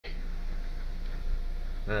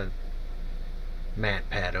Matt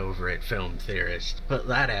Pat over at Film Theorist put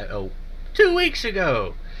that out 2 weeks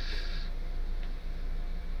ago.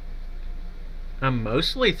 I'm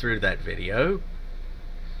mostly through that video.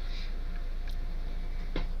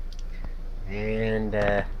 And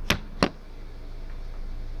I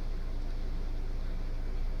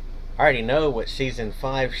already know what season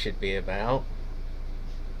 5 should be about.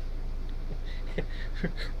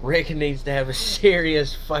 Rick needs to have a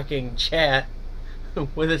serious fucking chat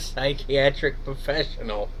with a psychiatric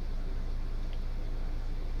professional.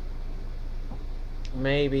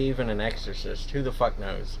 Maybe even an exorcist. Who the fuck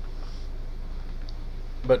knows?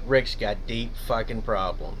 But Rick's got deep fucking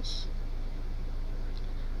problems.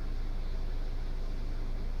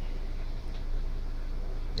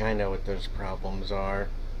 I know what those problems are.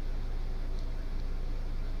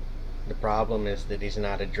 The problem is that he's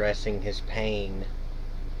not addressing his pain.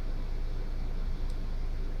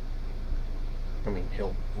 I mean,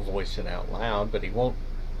 he'll voice it out loud, but he won't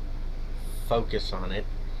focus on it,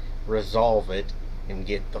 resolve it, and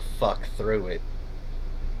get the fuck through it.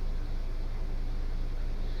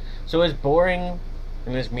 So as boring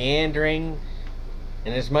and as meandering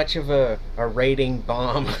and as much of a rating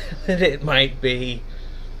bomb that it might be,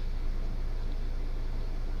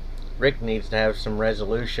 Rick needs to have some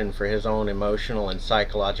resolution for his own emotional and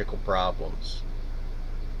psychological problems.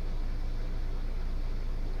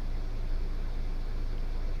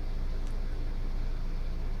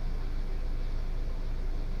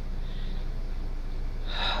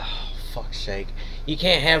 Oh, fuck's sake. You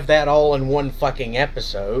can't have that all in one fucking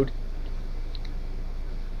episode.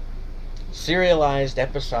 Serialized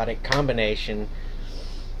episodic combination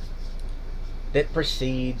that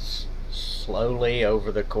proceeds slowly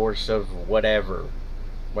over the course of whatever,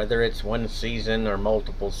 whether it's one season or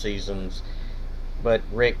multiple seasons. But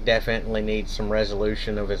Rick definitely needs some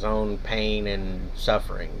resolution of his own pain and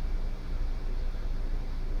suffering.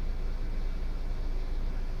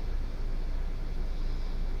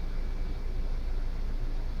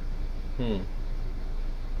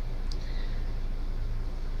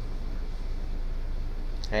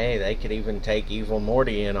 Hey, they could even take Evil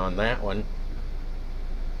Morty in on that one.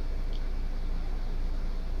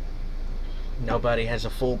 Nobody has a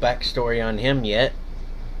full backstory on him yet.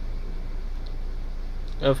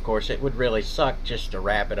 Of course, it would really suck just to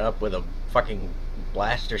wrap it up with a fucking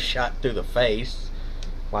blaster shot through the face,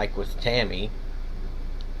 like with Tammy.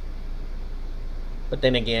 But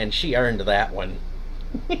then again, she earned that one.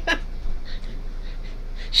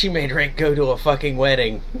 She made Rick go to a fucking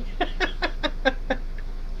wedding.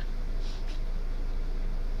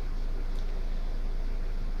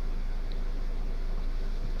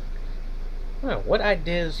 Well, what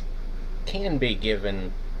ideas can be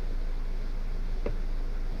given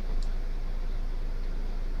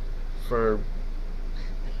for...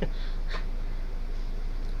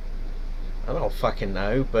 I don't fucking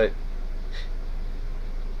know, but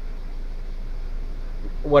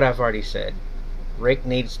what I've already said. Rick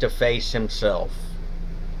needs to face himself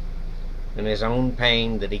and his own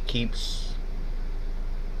pain that he keeps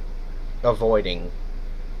avoiding.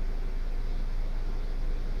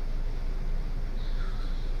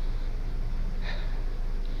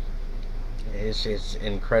 Is his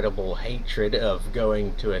incredible hatred of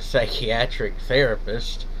going to a psychiatric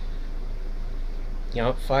therapist. You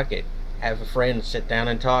know, fuck it. Have a friend sit down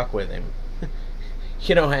and talk with him.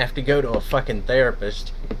 You don't have to go to a fucking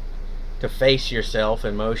therapist to face yourself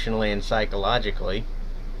emotionally and psychologically.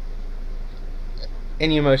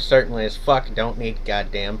 And you most certainly as fuck don't need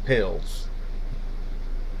goddamn pills.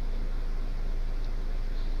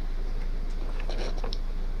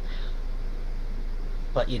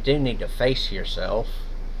 But you do need to face yourself.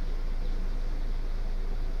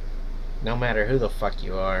 No matter who the fuck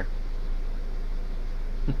you are.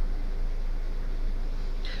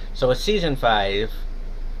 So with season 5,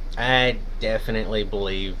 I definitely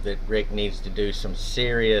believe that Rick needs to do some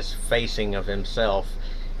serious facing of himself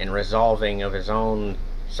and resolving of his own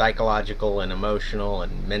psychological and emotional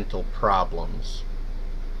and mental problems.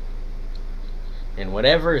 In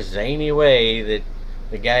whatever zany way that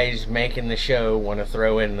the guys making the show want to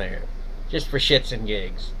throw in there. Just for shits and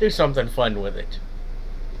gigs. Do something fun with it.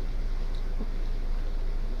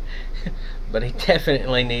 But he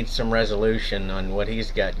definitely needs some resolution on what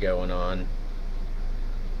he's got going on.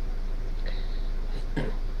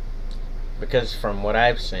 Because from what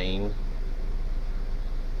I've seen,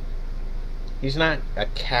 he's not a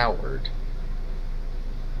coward.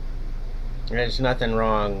 There's nothing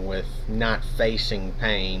wrong with not facing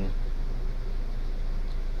pain.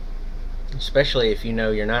 Especially if you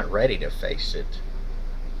know you're not ready to face it.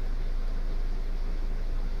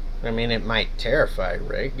 I mean, it might terrify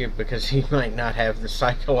Rick because he might not have the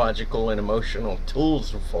psychological and emotional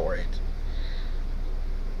tools for it.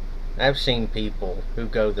 I've seen people who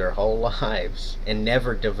go their whole lives and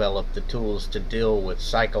never develop the tools to deal with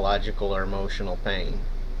psychological or emotional pain.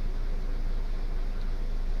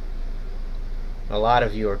 A lot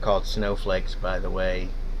of you are called snowflakes, by the way.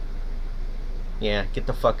 Yeah, get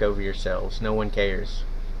the fuck over yourselves. No one cares.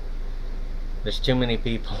 There's too many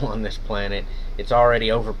people on this planet. It's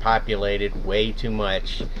already overpopulated way too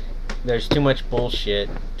much. There's too much bullshit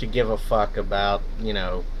to give a fuck about, you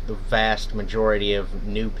know, the vast majority of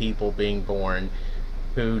new people being born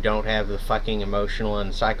who don't have the fucking emotional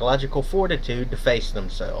and psychological fortitude to face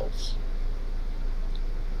themselves.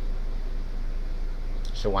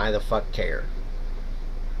 So why the fuck care?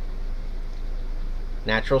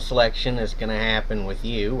 Natural selection is going to happen with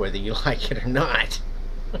you whether you like it or not.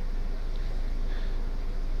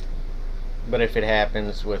 But if it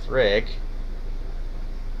happens with Rick,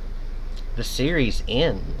 the series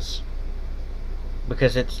ends.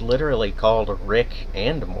 Because it's literally called Rick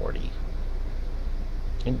and Morty.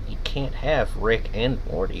 And you can't have Rick and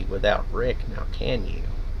Morty without Rick, now can you?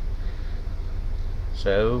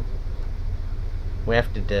 So, we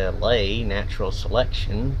have to delay natural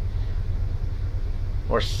selection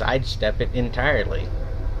or sidestep it entirely.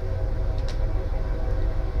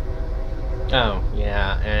 Oh,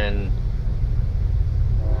 yeah, and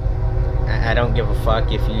I don't give a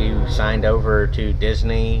fuck if you signed over to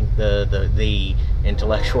Disney, the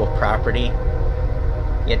intellectual property.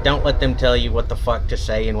 Yet don't let them tell you what the fuck to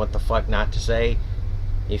say and what the fuck not to say.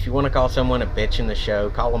 If you want to call someone a bitch in the show,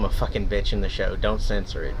 call them a fucking bitch in the show. Don't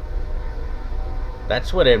censor it.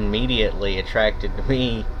 That's what immediately attracted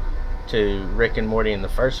me to Rick and Morty in the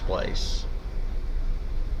first place.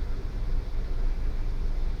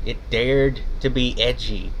 It dared to be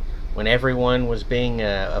edgy when everyone was being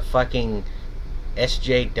a fucking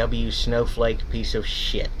SJW snowflake piece of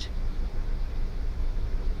shit.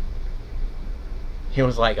 He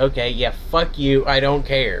was like, okay, yeah, fuck you, I don't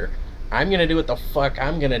care. I'm gonna do what the fuck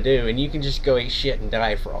I'm gonna do, and you can just go eat shit and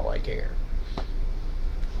die for all I care.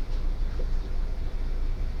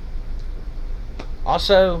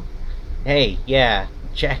 Also, hey, yeah,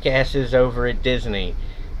 jackasses over at Disney.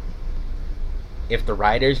 If the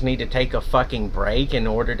writers need to take a fucking break in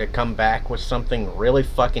order to come back with something really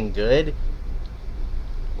fucking good,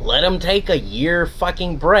 let them take a year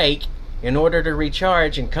fucking break in order to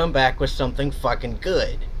recharge and come back with something fucking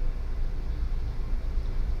good.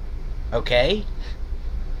 Okay?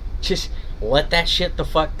 Just let that shit the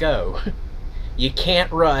fuck go. You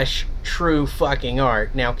can't rush true fucking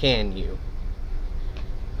art, now can you?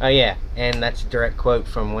 Oh yeah, and that's a direct quote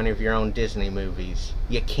from one of your own Disney movies.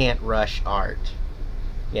 You can't rush art.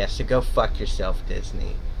 Yeah, so go fuck yourself,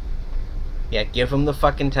 Disney. Yeah, give them the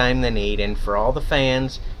fucking time they need, and for all the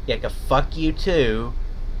fans, yeah, go fuck you too.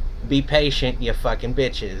 Be patient, you fucking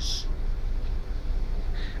bitches.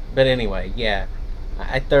 But anyway, yeah,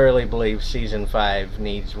 I thoroughly believe Season 5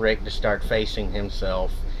 needs Rick to start facing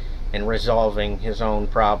himself and resolving his own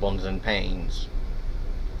problems and pains.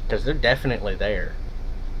 Because they're definitely there.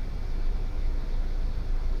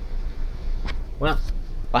 Well,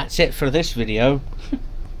 that's it for this video.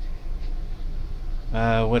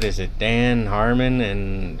 What is it? Dan Harmon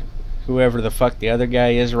and whoever the fuck the other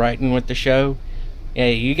guy is writing with the show. Yeah,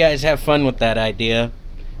 you guys have fun with that idea.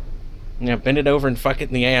 You know, bend it over and fuck it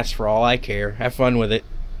in the ass for all I care. Have fun with it.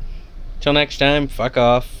 Till next time, fuck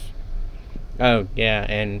off. Oh, yeah,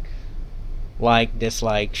 and like,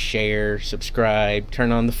 dislike, share, subscribe,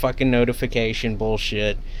 turn on the fucking notification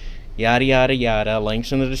bullshit. Yada yada yada,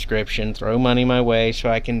 links in the description, throw money my way so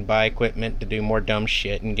I can buy equipment to do more dumb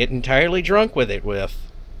shit and get entirely drunk with it with.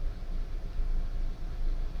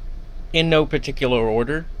 In no particular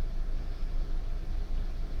order.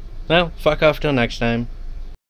 Well, fuck off till next time.